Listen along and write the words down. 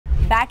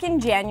Back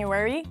in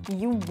January,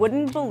 you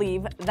wouldn't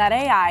believe that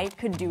AI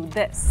could do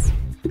this.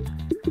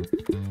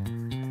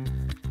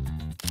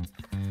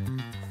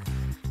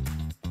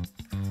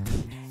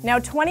 Now,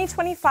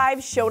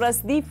 2025 showed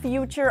us the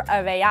future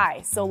of AI,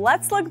 so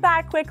let's look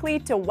back quickly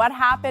to what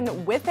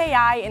happened with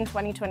AI in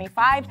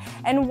 2025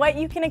 and what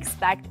you can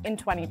expect in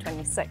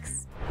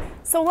 2026.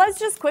 So let's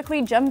just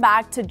quickly jump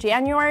back to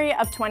January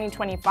of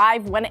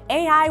 2025 when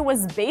AI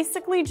was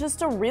basically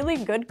just a really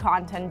good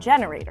content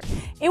generator.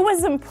 It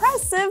was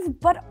impressive,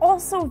 but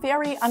also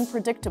very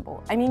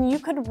unpredictable. I mean, you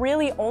could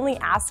really only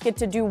ask it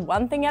to do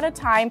one thing at a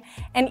time,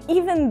 and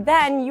even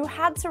then you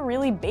had to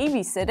really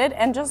babysit it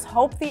and just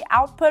hope the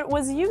output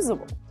was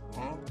usable.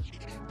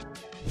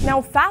 Now,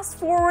 fast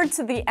forward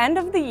to the end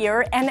of the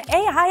year, and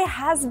AI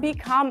has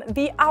become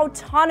the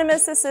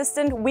autonomous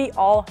assistant we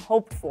all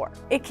hoped for.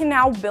 It can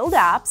now build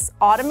apps,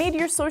 automate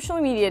your social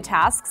media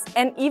tasks,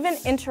 and even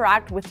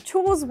interact with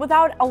tools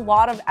without a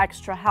lot of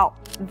extra help.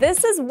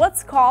 This is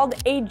what's called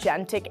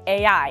Agentic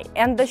AI,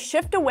 and the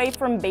shift away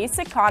from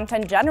basic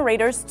content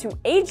generators to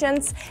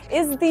agents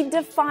is the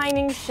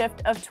defining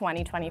shift of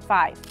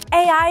 2025.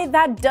 AI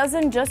that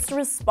doesn't just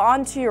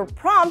respond to your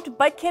prompt,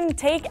 but can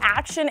take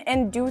action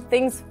and do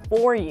things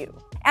for you.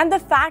 And the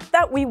fact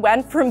that we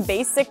went from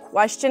basic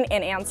question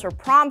and answer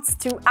prompts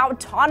to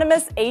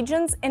autonomous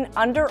agents in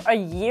under a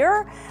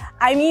year,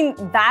 I mean,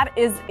 that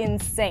is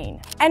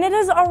insane. And it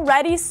is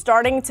already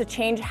starting to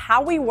change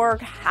how we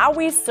work, how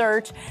we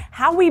search,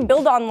 how we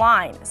build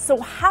online. So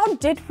how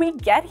did we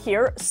get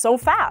here so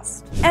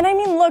fast? And I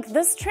mean, look,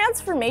 this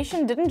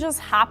transformation didn't just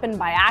happen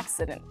by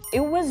accident. It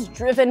was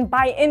driven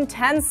by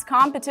intense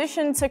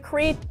competition to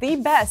create the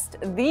best,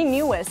 the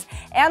newest,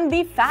 and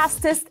the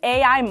fastest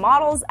AI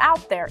models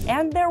out there.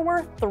 And there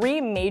were three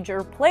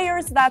major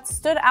players that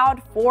stood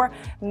out for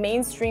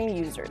mainstream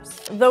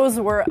users. Those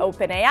were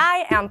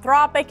OpenAI,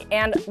 Anthropic,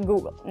 and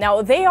Google.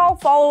 Now, they all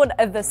followed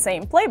the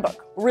same playbook: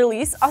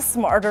 release a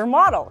smarter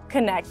model,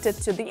 connect it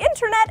to the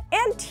internet,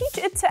 and teach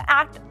it to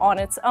act on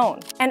its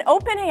own. And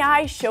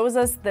OpenAI shows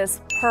us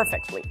this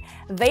perfectly.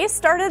 They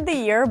started the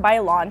year by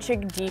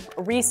launching deep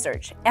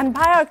research, and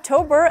by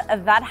October,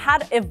 that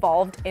had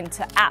evolved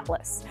into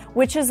Atlas,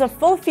 which is a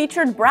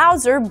full-featured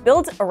browser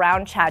built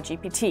around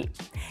ChatGPT.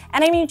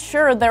 And I mean,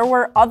 sure, there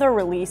were other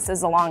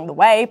releases along the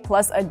way,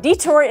 plus a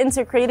detour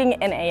into creating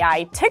an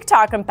AI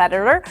TikTok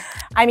competitor.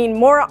 I mean,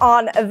 more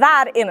on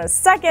that in a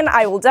second,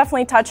 I will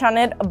definitely touch on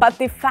it, but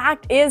the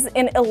fact is,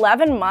 in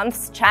 11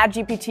 months,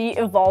 ChatGPT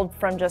evolved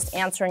from just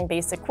answering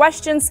basic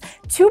questions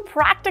to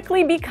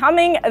practically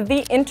becoming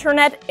the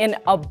internet in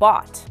a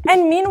bot.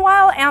 And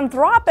meanwhile,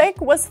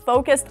 Anthropic was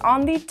focused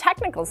on the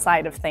technical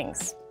side of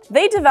things.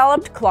 They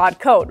developed Claude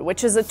Code,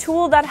 which is a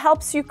tool that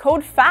helps you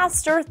code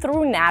faster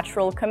through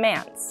natural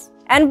commands.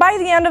 And by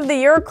the end of the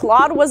year,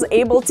 Claude was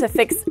able to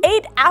fix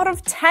 8 out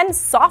of 10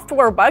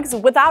 software bugs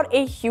without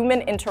a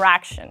human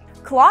interaction.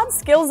 Claude's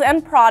skills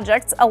and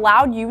projects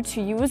allowed you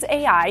to use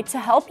AI to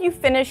help you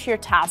finish your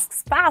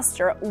tasks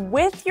faster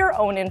with your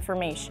own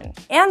information.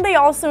 And they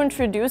also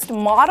introduced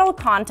Model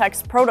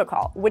Context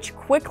Protocol, which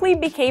quickly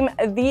became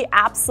the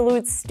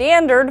absolute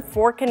standard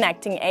for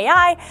connecting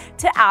AI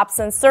to apps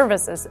and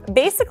services,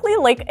 basically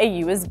like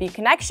a USB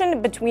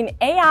connection between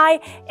AI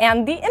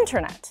and the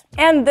internet.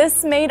 And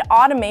this made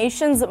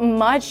automations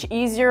much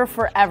easier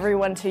for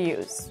everyone to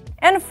use.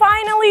 And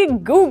finally,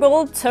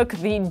 Google took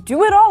the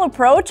do-it-all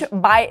approach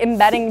by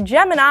embedding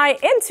Gemini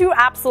into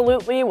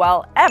absolutely,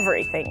 well,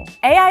 everything.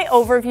 AI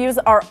overviews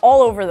are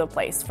all over the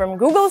place, from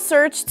Google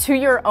search to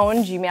your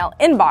own Gmail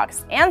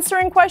inbox,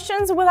 answering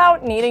questions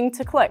without needing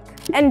to click.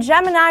 And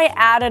Gemini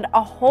added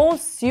a whole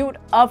suite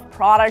of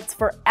products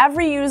for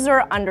every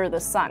user under the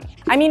sun.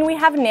 I mean, we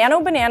have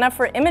Nano Banana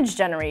for image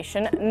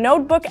generation,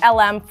 Notebook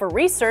LM for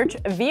research,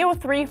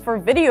 VO3 for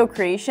video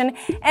creation,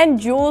 and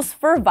Jules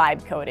for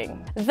vibe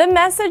coding. The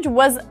message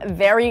was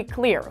very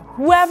clear.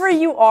 Whoever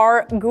you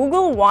are,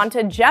 Google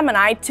wanted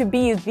Gemini to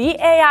be the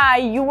AI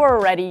you were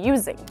already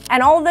using.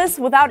 And all this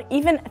without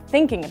even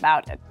thinking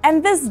about it.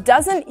 And this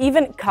doesn't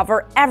even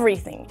cover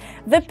everything.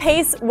 The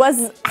pace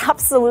was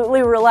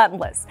absolutely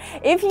relentless.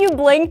 If you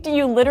blinked,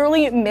 you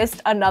literally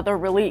missed another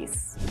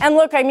release. And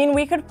look, I mean,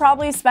 we could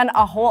probably spend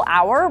a whole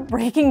hour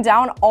breaking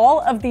down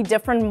all of the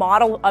different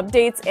model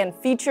updates and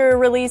feature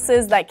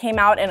releases that came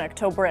out in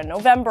October and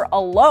November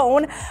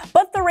alone,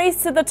 but the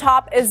race to the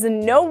top is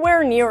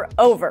nowhere near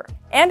over.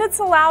 And it's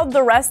allowed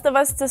the rest of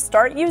us to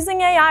start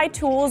using AI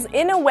tools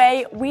in a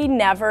way we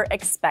never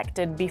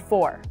expected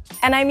before.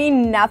 And I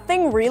mean,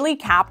 nothing really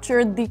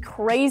captured the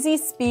crazy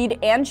speed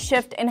and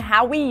shift in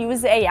how we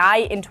use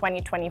AI in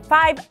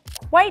 2025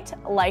 quite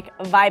like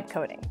vibe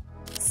coding.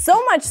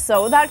 So much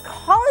so that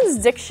Collins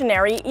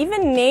Dictionary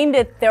even named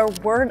it their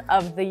word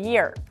of the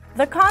year.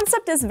 The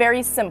concept is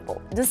very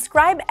simple.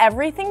 Describe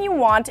everything you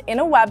want in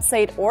a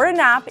website or an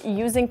app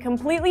using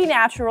completely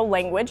natural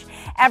language,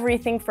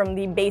 everything from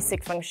the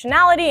basic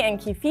functionality and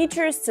key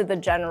features to the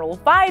general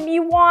vibe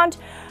you want.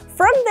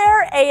 From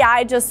there,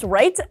 AI just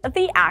writes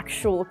the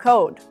actual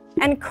code.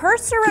 And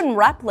Cursor and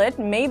Replit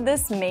made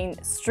this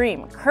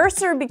mainstream.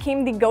 Cursor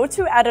became the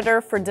go-to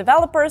editor for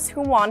developers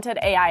who wanted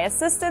AI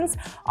assistants,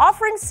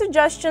 offering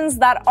suggestions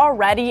that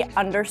already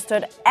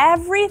understood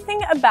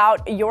everything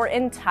about your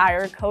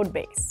entire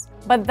codebase.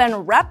 But then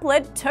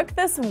Replit took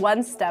this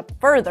one step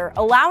further,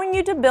 allowing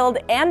you to build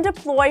and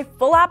deploy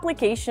full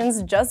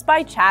applications just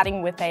by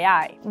chatting with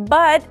AI.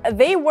 But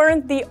they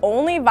weren't the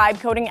only vibe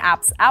coding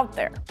apps out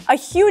there. A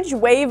huge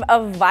wave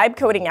of vibe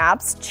coding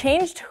apps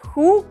changed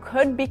who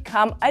could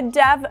become a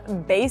dev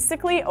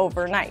basically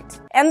overnight.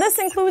 And this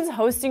includes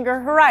hosting your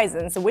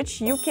horizons, which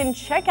you can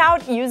check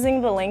out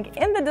using the link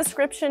in the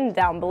description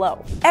down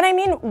below. And I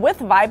mean, with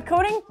vibe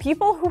coding,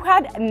 people who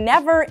had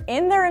never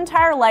in their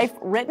entire life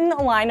written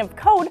a line of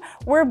code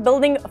were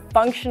building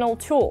functional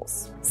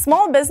tools.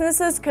 Small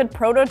businesses could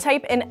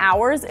prototype in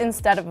hours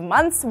instead of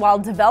months, while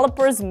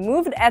developers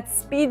moved at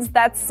speeds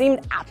that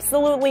seemed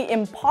absolutely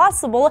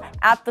impossible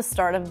at the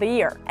start of the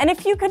year. And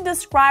if you could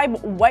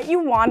describe what you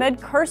wanted,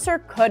 Cursor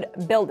could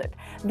build it.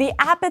 The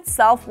app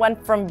itself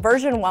went from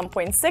version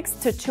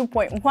 1.6 to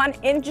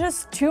 2.1 in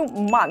just 2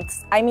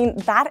 months. I mean,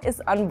 that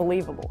is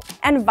unbelievable.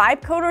 And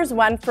vibe coders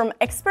went from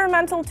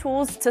experimental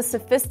tools to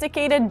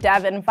sophisticated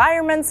dev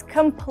environments,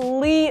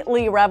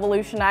 completely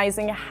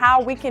revolutionizing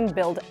how we can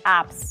build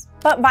apps.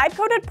 But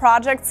vibe-coded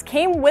projects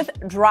came with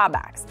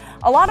drawbacks.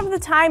 A lot of the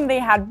time they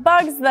had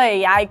bugs the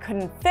AI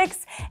couldn't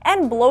fix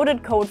and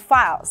bloated code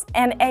files.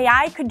 And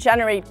AI could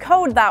generate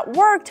code that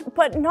worked,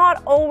 but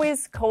not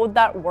always code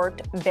that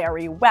worked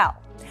very well.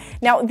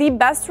 Now, the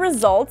best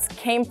results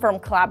came from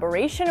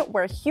collaboration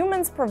where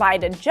humans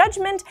provided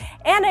judgment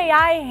and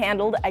AI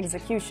handled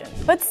execution.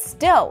 But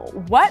still,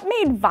 what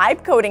made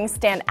vibe coding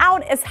stand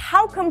out is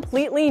how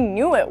completely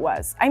new it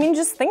was. I mean,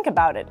 just think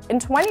about it. In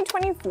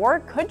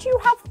 2024, could you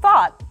have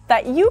thought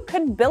that you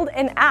could build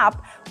an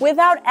app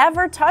without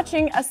ever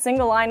touching a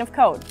single line of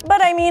code?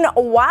 But I mean,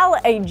 while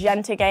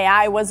Agentic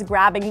AI was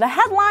grabbing the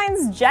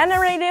headlines,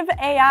 generative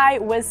AI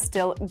was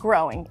still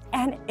growing,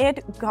 and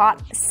it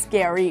got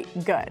scary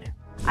good.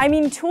 I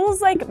mean,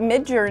 tools like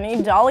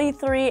Midjourney, DALL-E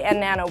 3, and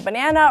Nano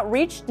Banana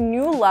reached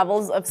new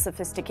levels of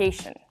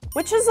sophistication,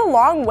 which is a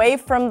long way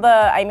from the,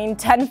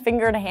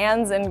 10-fingered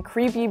hands and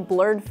creepy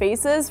blurred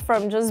faces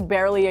from just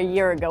barely a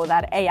year ago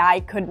that AI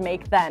could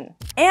make then.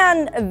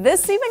 And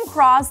this even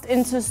crossed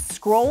into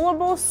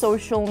scrollable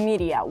social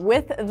media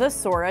with the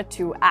Sora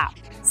 2 app.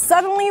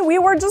 Suddenly, we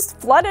were just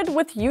flooded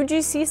with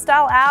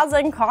UGC-style ads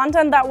and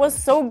content that was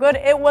so good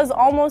it was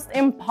almost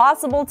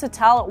impossible to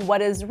tell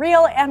what is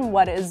real and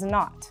what is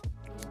not.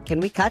 Can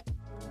we cut?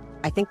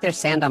 I think there's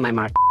sand on my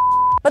mark.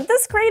 But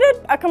this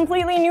created a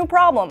completely new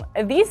problem.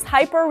 These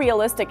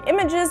hyper-realistic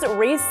images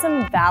raised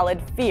some valid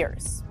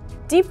fears.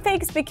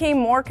 Deepfakes became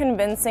more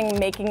convincing,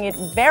 making it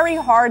very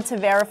hard to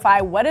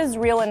verify what is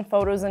real in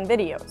photos and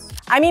videos.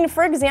 I mean,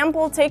 for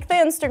example, take the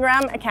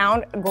Instagram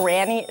account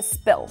Granny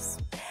Spills,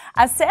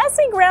 a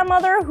sassy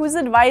grandmother whose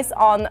advice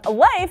on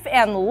life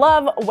and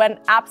love went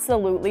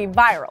absolutely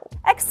viral,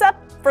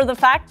 except for the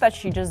fact that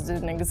she just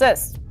didn't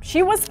exist.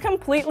 She was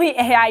completely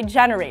AI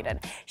generated.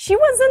 She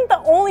wasn't the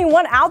only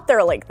one out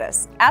there like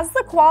this. As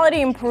the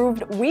quality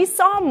improved, we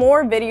saw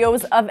more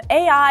videos of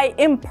AI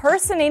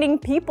impersonating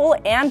people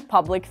and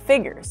public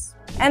figures.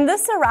 And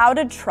this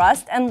eroded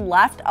trust and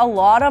left a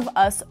lot of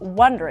us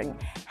wondering,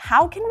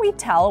 how can we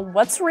tell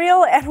what's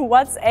real and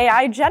what's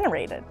AI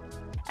generated?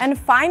 And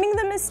finding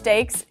the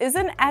mistakes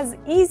isn't as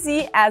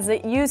easy as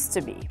it used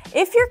to be.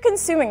 If you're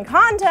consuming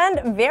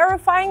content,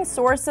 verifying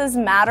sources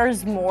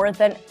matters more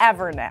than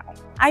ever now.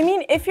 I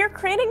mean, if you're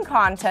creating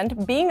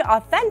content, being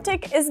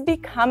authentic is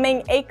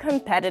becoming a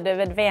competitive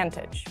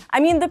advantage. I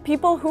mean, the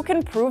people who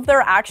can prove they're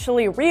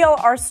actually real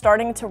are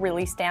starting to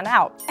really stand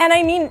out. And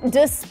I mean,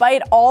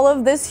 despite all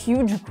of this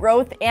huge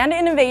growth and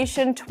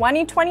innovation,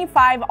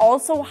 2025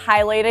 also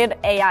highlighted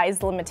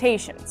AI's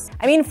limitations.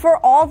 I mean,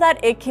 for all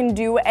that it can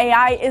do,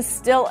 AI is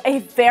still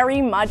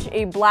very much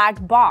a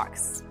black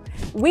box.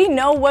 We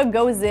know what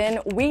goes in,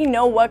 we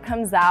know what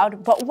comes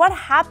out, but what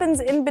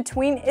happens in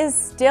between is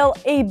still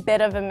a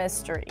bit of a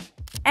mystery.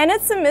 And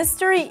it's a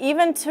mystery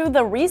even to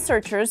the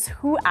researchers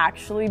who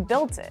actually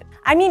built it.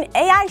 I mean,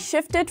 AI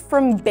shifted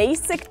from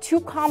basic to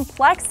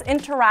complex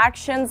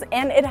interactions,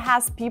 and it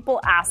has people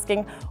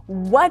asking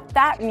what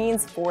that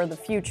means for the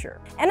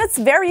future. And it's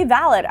very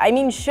valid. I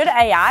mean, should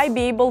AI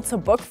be able to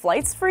book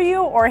flights for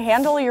you or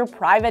handle your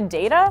private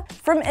data?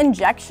 From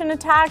injection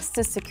attacks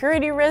to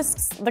security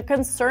risks, the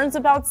concerns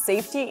about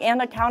safety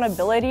and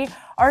accountability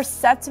are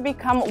set to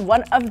become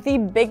one of the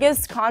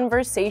biggest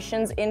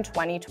conversations in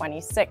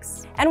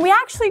 2026. And we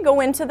actually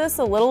go into this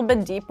a little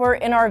bit deeper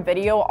in our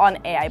video on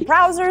AI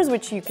browsers,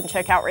 which you can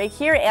check out right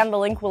here, and the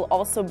link will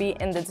also be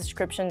in the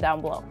description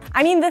down below.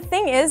 I mean, the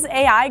thing is,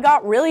 AI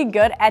got really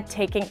good at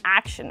taking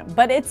action,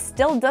 but it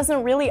still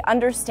doesn't really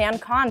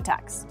understand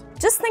context.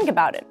 Just think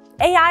about it.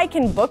 AI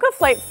can book a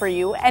flight for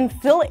you and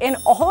fill in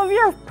all of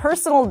your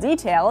personal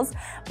details,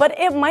 but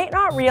it might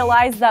not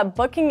realize that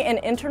booking an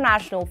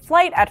international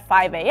flight at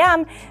 5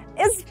 a.m.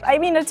 is,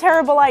 a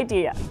terrible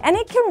idea. And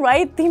it can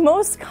write the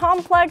most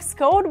complex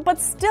code, but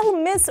still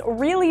miss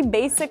really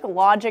basic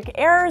logic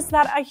errors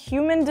that a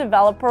human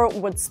developer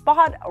would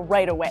spot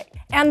right away.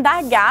 And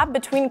that gap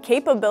between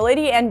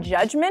capability and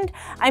judgment,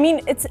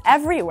 it's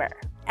everywhere.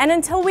 And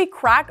until we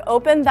crack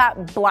open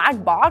that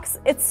black box,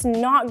 it's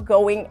not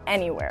going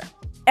anywhere.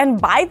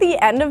 And by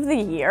the end of the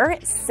year,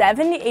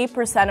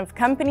 78% of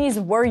companies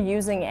were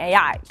using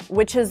AI,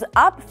 which is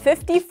up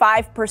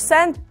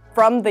 55%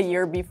 from the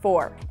year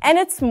before. And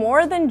it's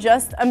more than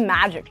just a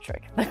magic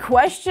trick. The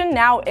question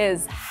now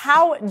is,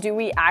 how do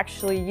we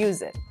actually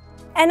use it?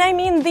 And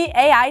the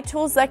AI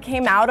tools that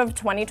came out of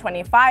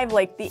 2025,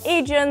 like the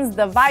agents,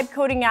 the vibe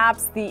coding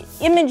apps, the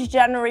image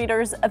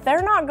generators,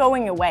 they're not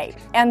going away.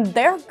 And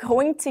they're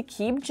going to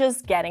keep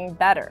just getting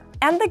better.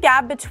 And the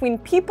gap between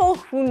people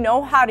who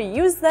know how to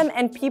use them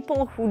and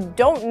people who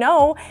don't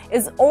know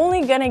is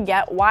only gonna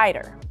get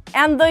wider.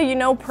 And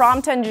the,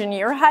 prompt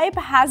engineer hype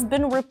has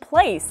been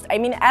replaced.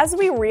 As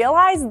we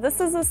realize,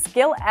 this is a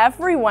skill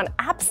everyone,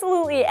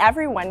 absolutely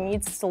everyone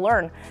needs to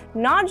learn,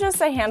 not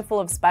just a handful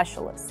of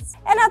specialists.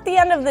 And at the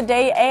end of the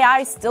day,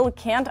 AI still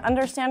can't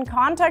understand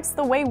context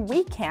the way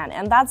we can,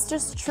 and that's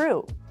just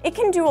true. It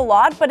can do a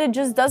lot, but it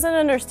just doesn't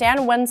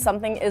understand when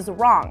something is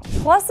wrong.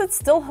 Plus, it's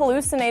still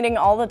hallucinating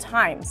all the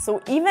time,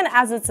 so even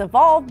as it's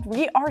evolved,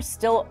 we are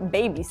still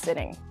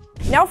babysitting.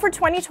 Now for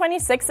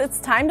 2026, it's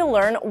time to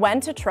learn when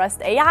to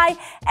trust AI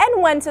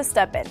and when to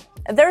step in.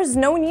 There's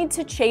no need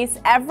to chase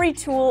every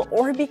tool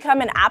or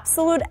become an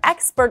absolute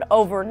expert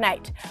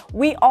overnight.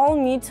 We all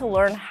need to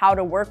learn how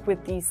to work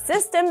with these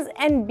systems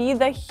and be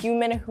the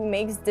human who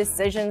makes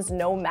decisions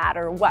no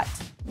matter what.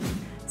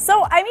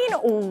 So,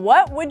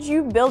 what would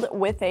you build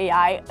with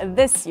AI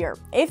this year?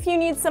 If you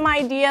need some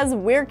ideas,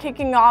 we're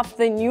kicking off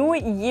the new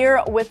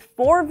year with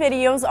 4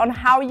 videos on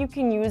how you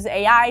can use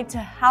AI to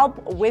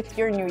help with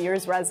your New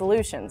Year's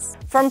resolutions.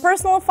 From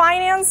personal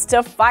finance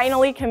to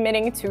finally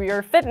committing to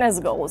your fitness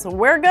goals,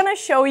 we're gonna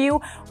show you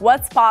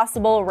what's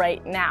possible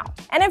right now.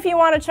 And if you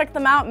want to check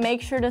them out,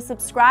 make sure to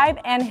subscribe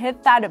and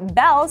hit that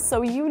bell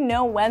so you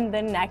know when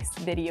the next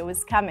video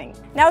is coming.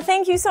 Now,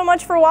 thank you so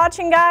much for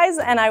watching, guys,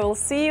 and I will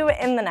see you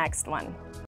in the next one.